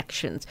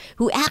imperfections,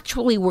 who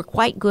actually were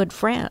quite good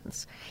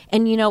friends.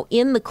 And,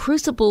 in the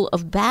crucible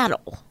of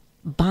battle,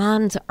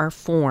 bonds are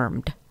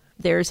formed.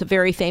 There's a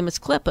very famous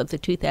clip of the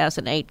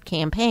 2008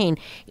 campaign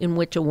in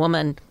which a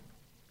woman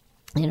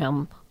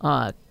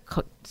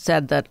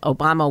said that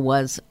Obama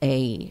was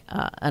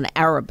an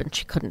Arab and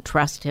she couldn't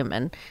trust him,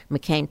 and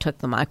McCain took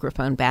the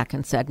microphone back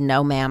and said,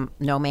 "No, ma'am,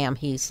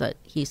 he's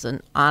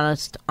an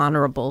honest,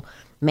 honorable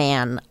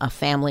man, a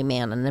family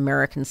man, an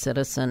American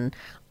citizen,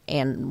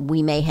 and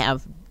we may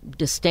have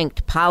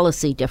distinct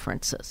policy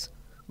differences,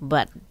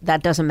 but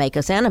that doesn't make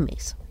us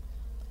enemies."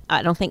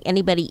 I don't think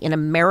anybody in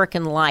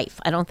American life,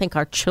 I don't think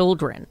our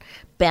children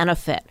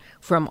benefit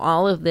from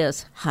all of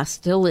this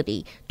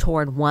hostility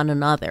toward one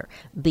another.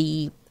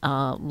 The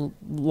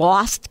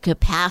lost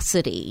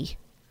capacity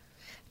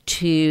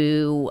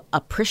to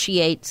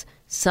appreciate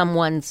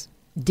someone's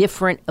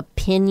different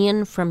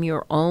opinion from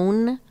your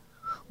own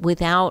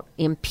without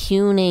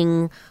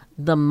impugning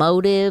the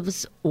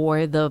motives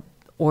or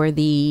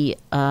the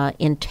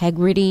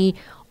integrity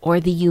or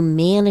the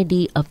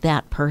humanity of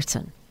that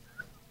person.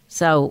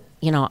 So,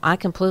 I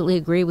completely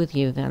agree with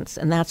you, Vince,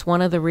 and that's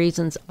one of the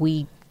reasons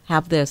we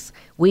have this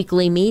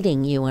weekly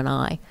meeting, you and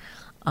I,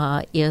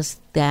 is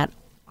that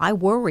I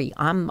worry.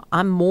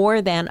 I'm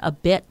more than a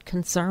bit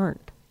concerned.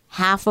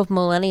 Half of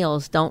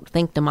millennials don't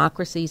think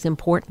democracy is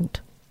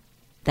important.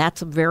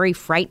 That's a very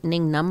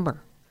frightening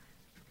number.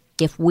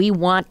 If we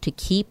want to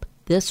keep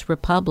this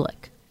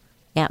republic,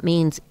 that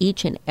means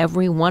each and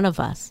every one of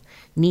us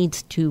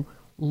needs to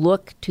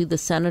look to the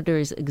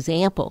senator's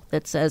example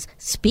that says,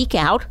 speak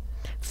out,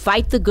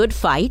 fight the good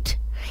fight.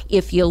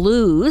 If you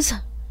lose,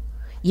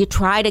 you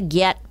try to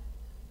get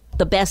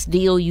the best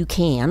deal you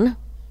can,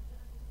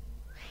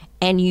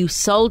 and you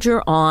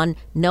soldier on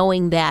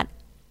knowing that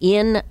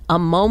in a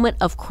moment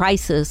of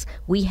crisis,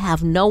 we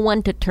have no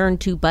one to turn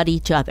to but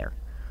each other.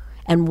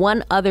 And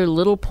one other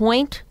little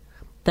point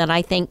that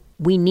I think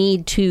we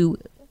need to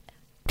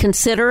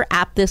consider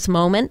at this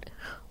moment,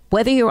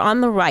 whether you're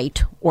on the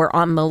right or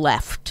on the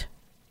left,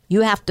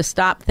 you have to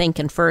stop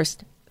thinking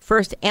first,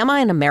 am I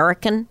an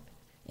American?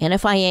 And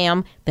if I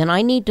am, then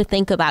I need to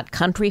think about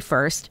country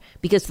first,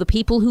 because the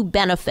people who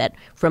benefit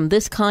from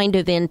this kind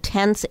of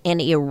intense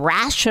and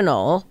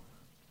irrational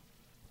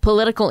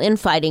political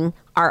infighting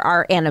are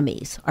our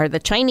enemies, are the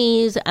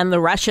Chinese and the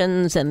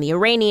Russians and the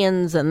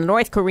Iranians and the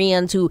North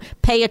Koreans who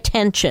pay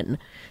attention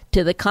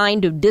to the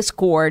kind of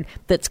discord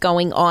that's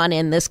going on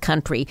in this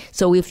country.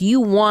 So if you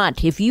want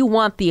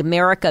the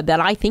America that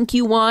I think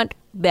you want,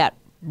 that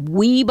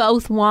we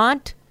both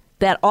want,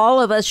 that all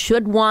of us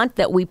should want,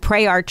 that we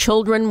pray our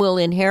children will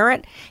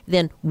inherit,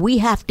 then we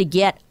have to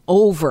get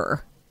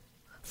over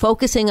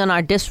focusing on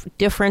our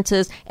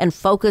differences and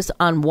focus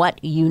on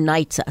what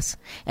unites us.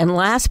 And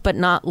last but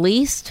not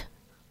least,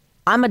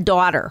 I'm a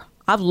daughter.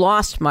 I've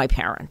lost my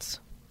parents.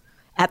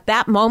 At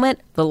that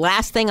moment, the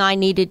last thing I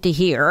needed to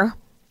hear,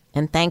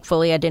 and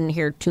thankfully I didn't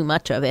hear too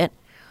much of it,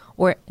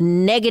 were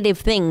negative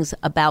things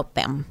about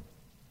them.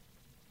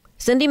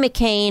 Cindy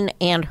McCain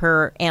and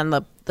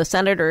the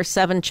senator's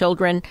 7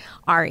 children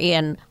are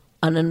in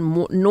an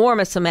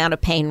enormous amount of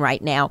pain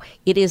right now.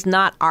 It is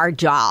not our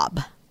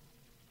job,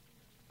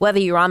 whether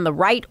you're on the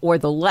right or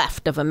the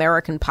left of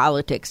American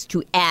politics,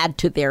 to add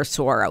to their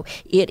sorrow.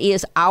 It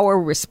is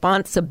our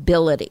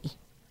responsibility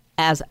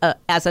as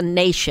a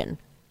nation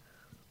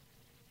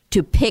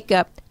to pick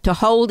up, to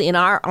hold in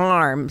our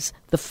arms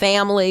the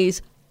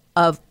families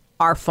of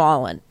our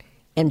fallen.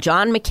 And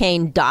John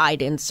McCain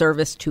died in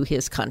service to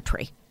his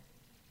country.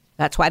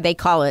 That's why they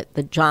call it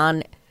the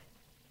John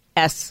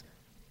S.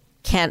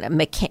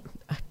 McCain.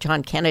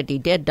 John Kennedy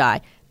did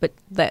die, but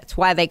that's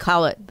why they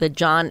call it the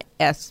John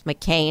S.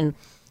 McCain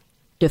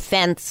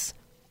Defense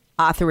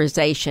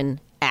Authorization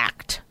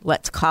Act.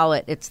 Let's call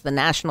it, it's the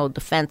National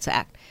Defense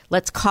Act.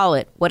 Let's call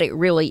it what it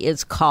really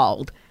is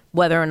called,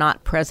 whether or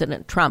not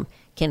President Trump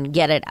can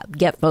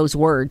get those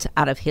words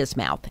out of his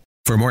mouth.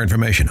 For more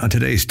information on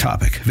today's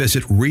topic,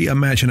 visit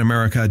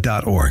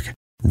reimagineamerica.org.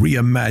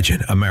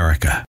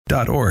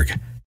 reimagineamerica.org.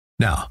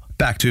 Now,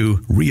 back to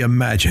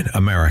Reimagine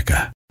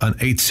America on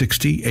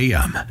 860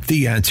 AM.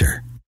 The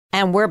Answer.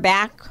 And we're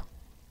back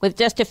with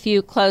just a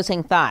few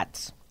closing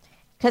thoughts.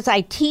 Because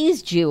I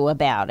teased you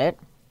about it.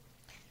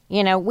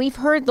 You know, we've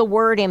heard the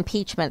word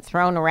impeachment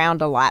thrown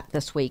around a lot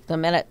this week. The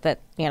minute that,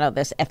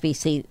 this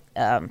FEC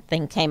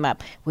thing came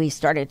up, we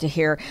started to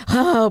hear,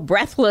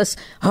 breathless.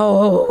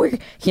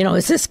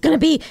 Is this going to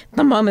be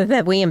the moment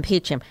that we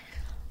impeach him?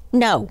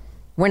 No,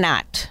 we're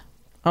not.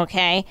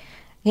 Okay?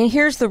 And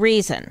here's the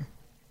reason.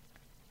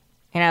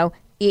 You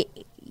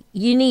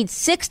need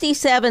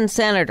 67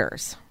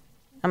 senators.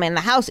 I mean,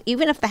 the House,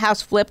 even if the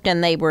House flipped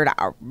and they were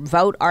to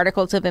vote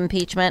articles of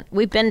impeachment,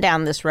 we've been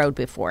down this road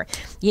before.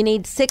 You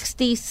need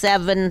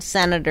 67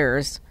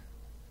 senators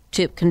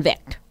to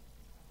convict.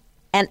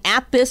 And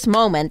at this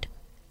moment,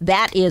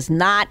 that is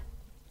not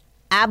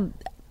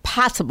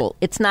possible.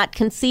 It's not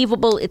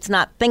conceivable. It's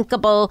not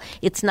thinkable.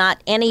 It's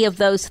not any of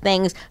those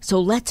things.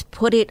 So let's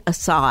put it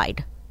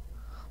aside.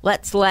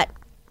 Let's let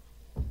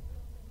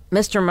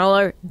Mr.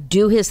 Mueller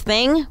do his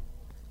thing.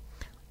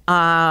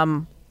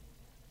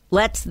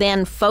 Let's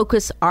then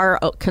focus our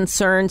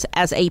concerns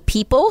as a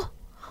people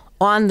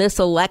on this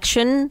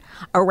election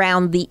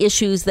around the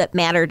issues that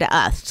matter to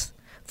us.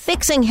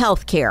 Fixing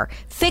health care,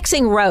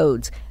 fixing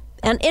roads,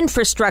 an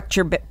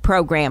infrastructure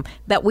program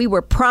that we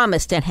were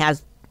promised and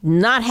has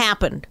not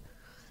happened.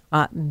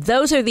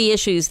 Those are the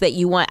issues that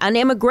you want. An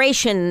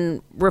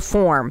immigration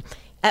reform,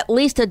 at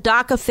least a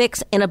DACA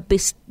fix and a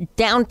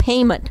down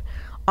payment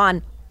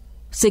on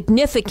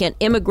significant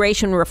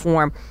immigration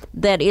reform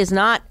that is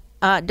not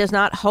does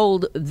not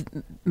hold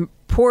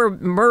poor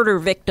murder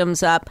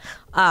victims up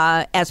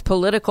as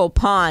political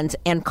pawns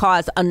and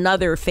cause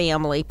another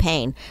family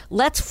pain.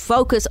 Let's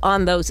focus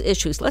on those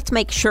issues. Let's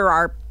make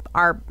sure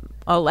our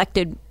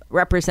elected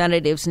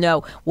representatives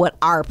know what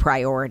our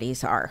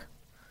priorities are.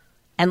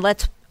 And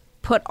let's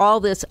put all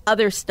this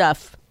other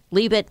stuff,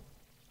 leave it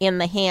in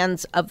the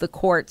hands of the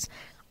courts.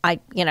 I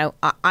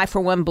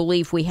for one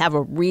believe we have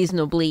a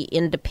reasonably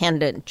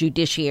independent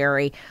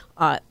judiciary,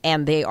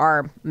 and there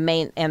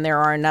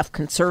are enough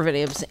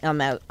conservatives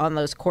on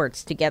those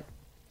courts to get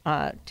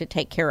to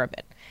take care of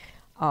it.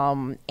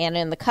 And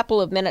in the couple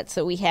of minutes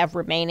that we have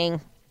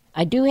remaining,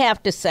 I do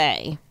have to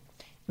say,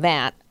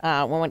 that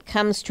when it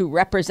comes to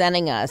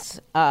representing us,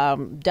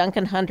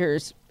 Duncan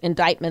Hunter's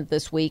indictment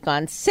this week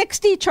on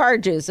 60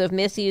 charges of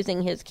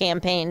misusing his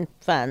campaign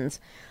funds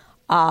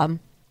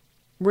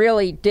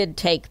really did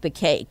take the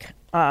cake.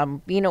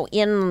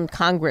 In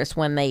Congress,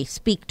 when they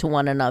speak to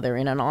one another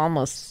in an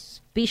almost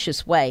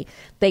specious way,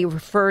 they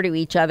refer to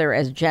each other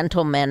as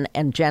gentlemen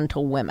and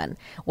gentlewomen.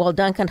 Well,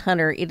 Duncan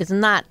Hunter, it is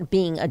not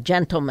being a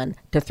gentleman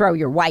to throw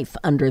your wife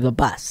under the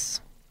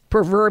bus,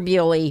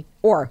 proverbially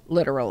or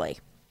literally.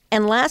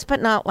 And last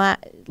but not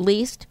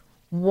least,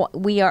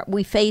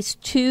 we face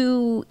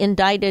two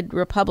indicted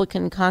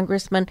Republican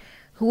congressmen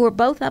who were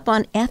both up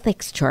on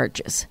ethics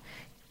charges.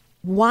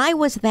 Why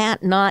was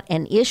that not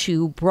an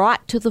issue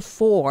brought to the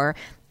fore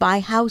by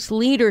House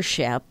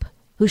leadership,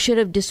 who should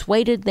have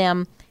dissuaded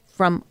them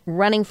from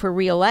running for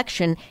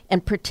re-election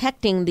and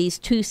protecting these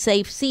two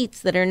safe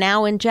seats that are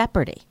now in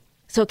jeopardy?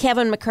 So,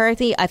 Kevin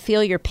McCarthy, I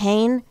feel your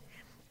pain,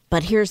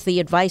 but here's the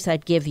advice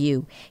I'd give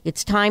you.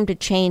 It's time to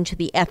change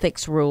the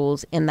ethics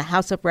rules in the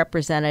House of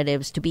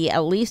Representatives to be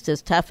at least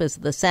as tough as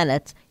the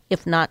Senate's,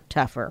 if not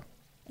tougher.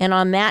 And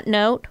on that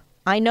note,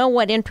 I know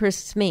what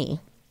interests me,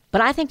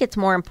 but I think it's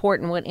more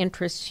important what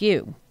interests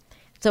you.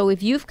 So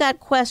if you've got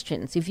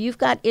questions, if you've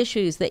got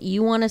issues that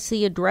you want to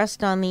see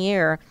addressed on the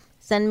air,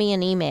 send me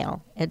an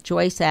email at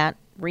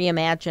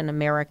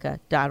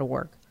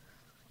joyce@reimagineamerica.org.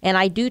 And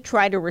I do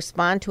try to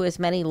respond to as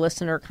many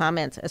listener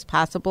comments as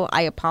possible.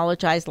 I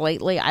apologize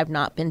lately. I've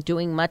not been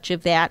doing much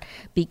of that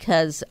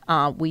because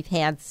we've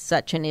had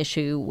such an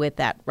issue with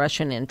that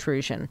Russian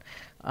intrusion.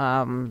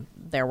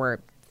 There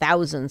were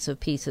thousands of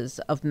pieces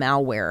of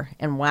malware.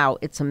 And wow,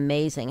 it's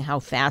amazing how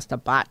fast a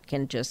bot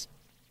can just,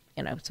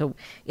 so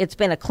it's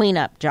been a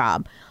cleanup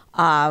job.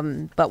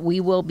 But we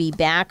will be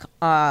back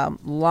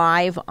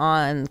live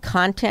on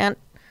content,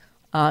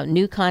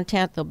 new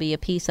content. There'll be a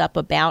piece up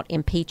about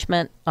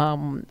impeachment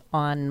on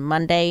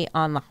Monday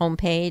on the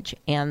homepage,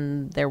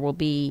 and there will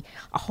be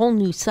a whole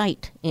new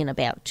site in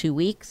about 2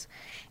 weeks.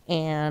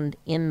 And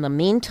in the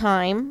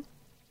meantime,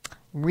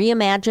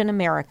 Reimagine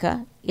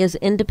America is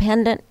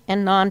independent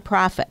and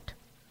nonprofit.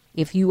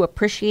 If you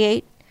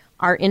appreciate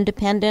our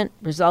independent,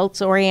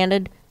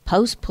 results-oriented,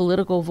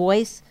 post-political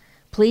voice,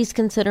 please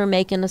consider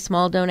making a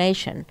small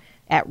donation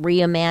at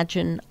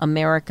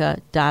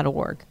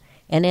reimagineamerica.org.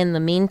 And in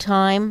the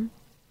meantime,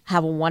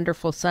 have a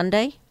wonderful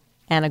Sunday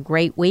and a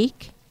great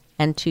week.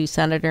 And to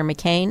Senator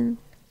McCain,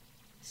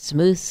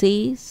 smooth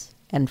seas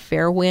and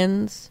fair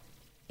winds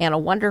and a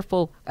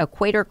wonderful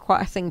equator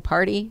crossing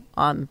party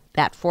on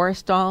that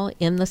Forrestal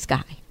in the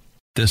sky.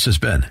 This has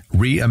been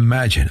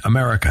Reimagine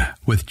America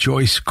with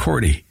Joyce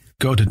Cordy.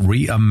 Go to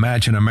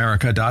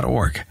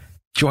reimagineamerica.org.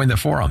 Join the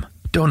forum,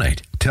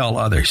 donate, tell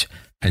others,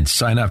 and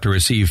sign up to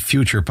receive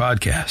future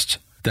podcasts.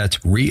 That's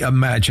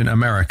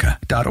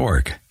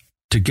reimagineamerica.org.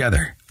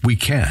 Together, we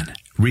can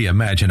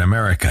reimagine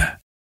America.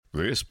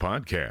 This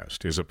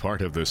podcast is a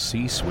part of the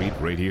C-Suite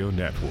Radio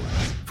Network.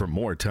 For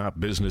more top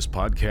business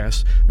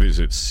podcasts,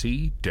 visit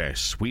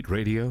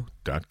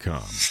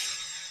c-suiteradio.com.